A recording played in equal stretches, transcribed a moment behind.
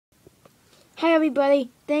Hi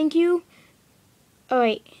everybody, thank you.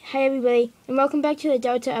 Alright, hi everybody, and welcome back to the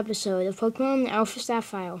Delta episode of Pokemon Alpha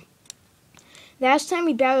Sapphire. Last time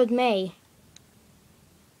we battled May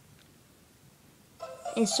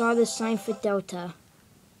and saw the sign for Delta.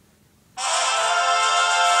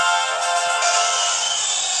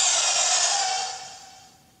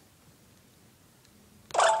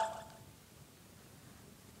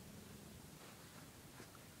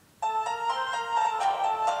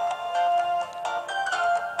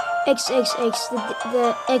 XXX,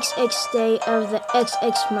 the XX day of the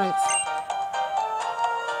XX month.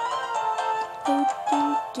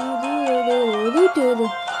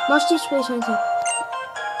 Musty Space Hunter.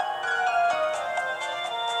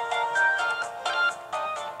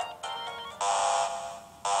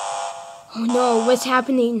 Oh no, what's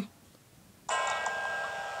happening?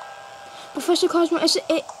 Professor Cosmo, it's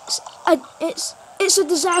a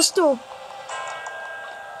disaster.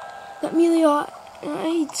 That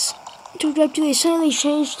meteorite's trajectory suddenly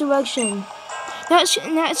changed direction. That's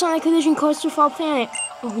on a collision course with our planet.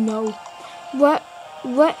 Oh no. What?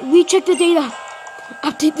 Recheck the data.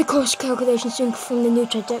 Update the course calculations to confirm the new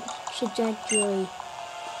trajectory.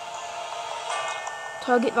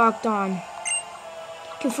 Target locked on.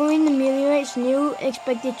 Confirming the meteorite's new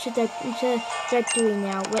expected trajectory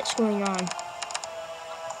now. What's going on?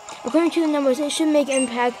 According to the numbers, it should make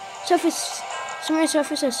impact. Similar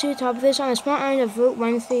surface as to the top of this on a small island of Route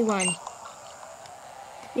 131.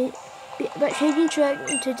 But changing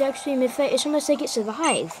trajectory mid-flight is almost like it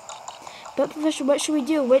survived. But Professor, what should we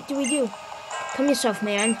do? What do we do? Come yourself,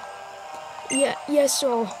 man. Yes,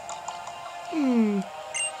 sir.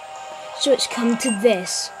 So it's come to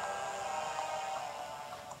this.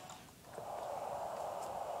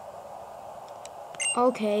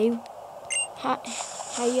 Okay.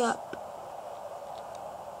 Hurry up.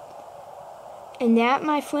 And that,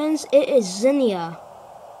 my friends, it is Zinnia,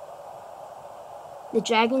 the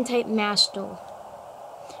Dragon-type master.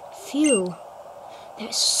 Phew,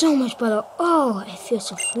 that's so much better. Oh, I feel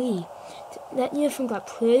so free. That uniform got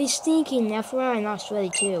pretty stinky in that Ferrari and lost ready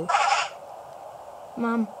too.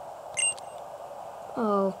 Mom.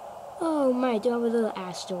 Oh my adorable little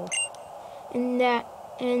Astor. And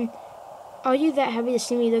are you that happy to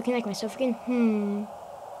see me looking like myself again?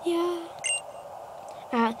 Yeah.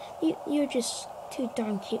 You're just too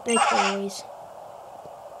darn cute, like always.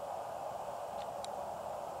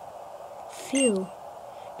 Phew.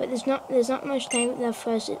 But there's not much time left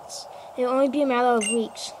for us. It'll only be a matter of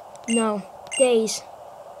weeks. No, days.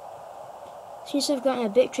 Seems to have gotten a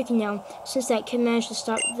bit tricky now, since that kid managed to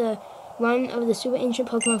stop the run of the super ancient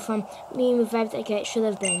Pokemon from being revived like it should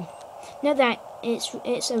have been. Not that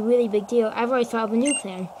it's a really big deal. I've already thought of a new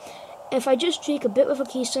plan. If I just streak a bit with a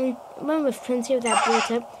keystone, one with plenty of that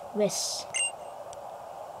built-up risks.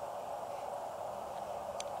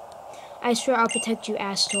 I swear I'll protect you,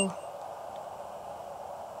 Astor.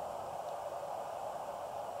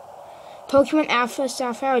 Pokemon Alpha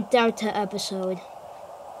Sapphire Delta episode.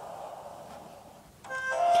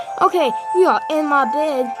 Okay, we are in my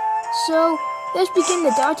bed, so let's begin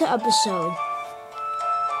the Delta episode.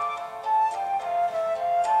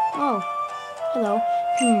 Oh, hello.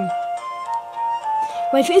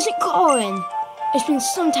 My face isn't calling. It's been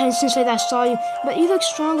some time since I last saw you, but you look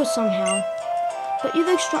stronger somehow. But you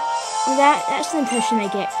look strong. That's the impression I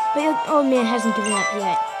get. But your old man hasn't given up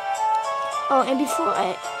yet. Oh, and before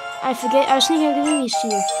I forget, I was thinking of giving these to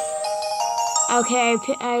you. Okay,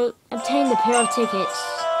 I obtained a pair of tickets.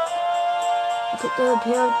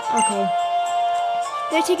 Okay.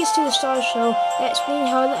 They're tickets to the Star Show that's being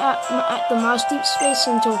held at the Mars Deep Space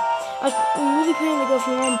Center. I was really planning to go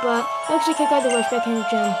for one, but it looks like I got to rush back in the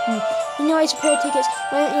gym. You know, it's a pair of tickets.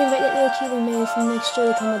 Why don't you invite that little cutie man from next door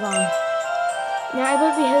to come along? Now, I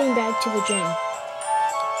will be heading back to the gym.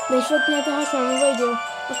 Thanks for looking at the house on the radio.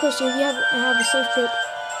 Of course, you have a safe trip.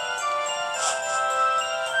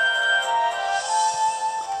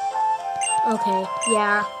 Okay,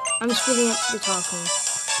 yeah, I'm speeding up the talking.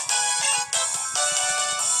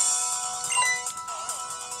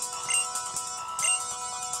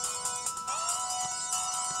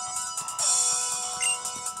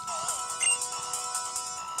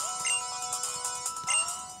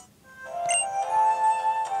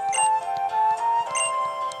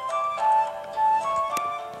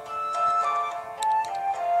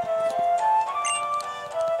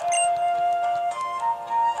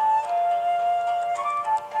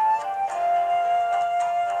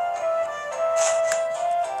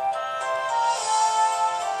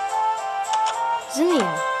 Zinnia.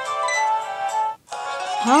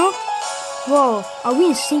 Huh? Whoa, are we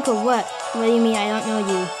in sync or what? What do you mean I don't know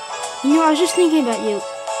you? You know, I was just thinking about you.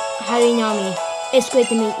 How do you know me? It's great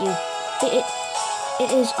to meet you.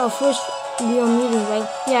 It is our first real meeting, right?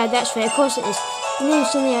 Yeah, that's right. Of course it is. My name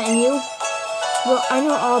is Zinnia, and you? Well, I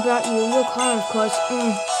know all about you. You're Connor, of course.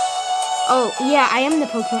 Oh, yeah, I am the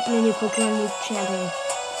new Pokemon League champion.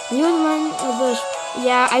 And you're the one of those...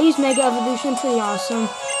 Yeah, I use Mega Evolution. Pretty awesome.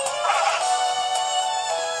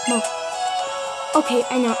 Well, okay,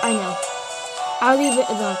 I know. I'll leave it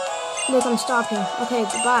alone. Look, I'm stopping. Okay,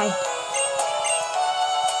 goodbye.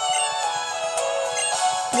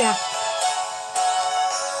 Yeah.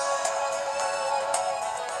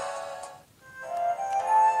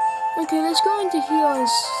 Okay, let's go into here and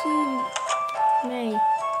see May.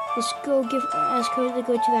 Let's go ask her to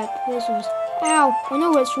go to that place. Ow! I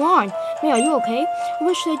know what's wrong. May, are you okay?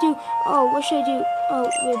 What should I do? Oh, what should I do? Oh,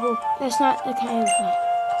 wait, well, that's not the kind of...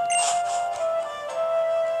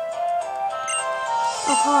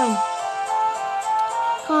 Oh,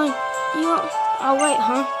 Colin, you're alright,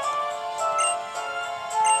 huh?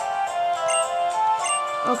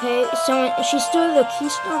 Okay, so she stole the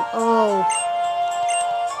keystone? Oh.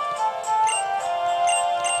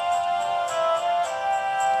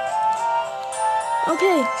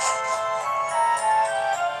 Okay.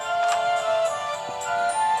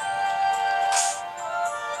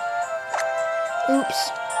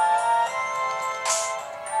 Oops.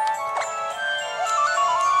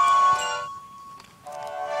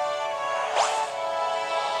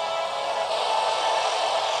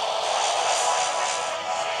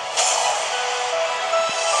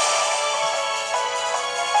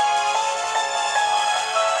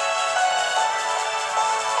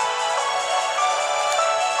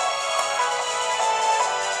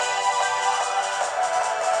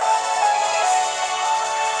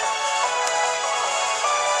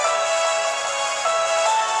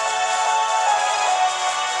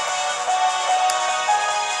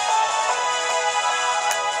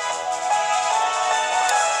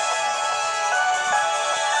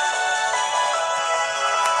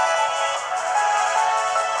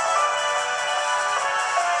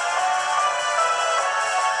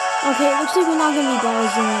 Okay, it looks like we're not gonna be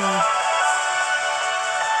battles anymore.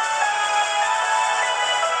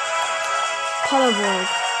 Color World.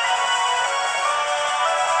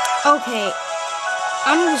 Okay,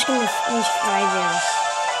 I'm just gonna use Friday.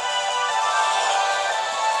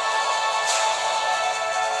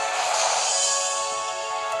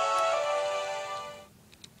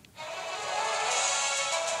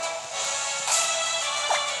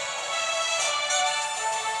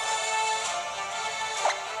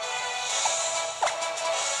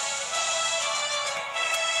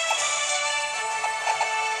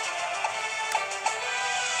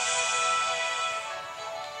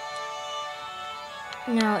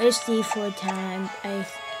 No, it's D4 time. I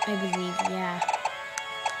believe, yeah.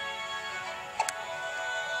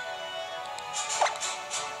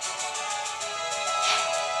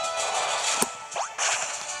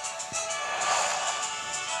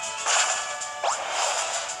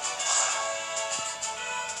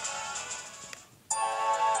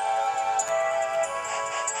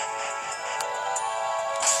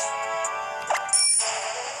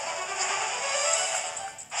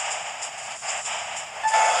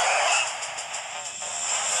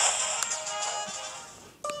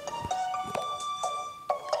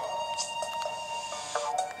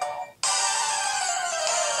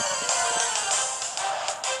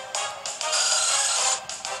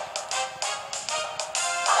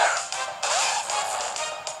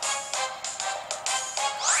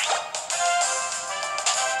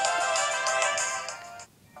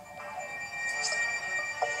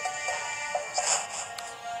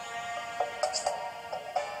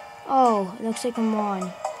 Oh, looks like I'm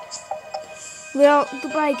on. Well,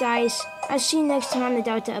 goodbye guys. I'll see you next time on the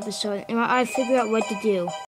Delta episode, and I'll figure out what to do.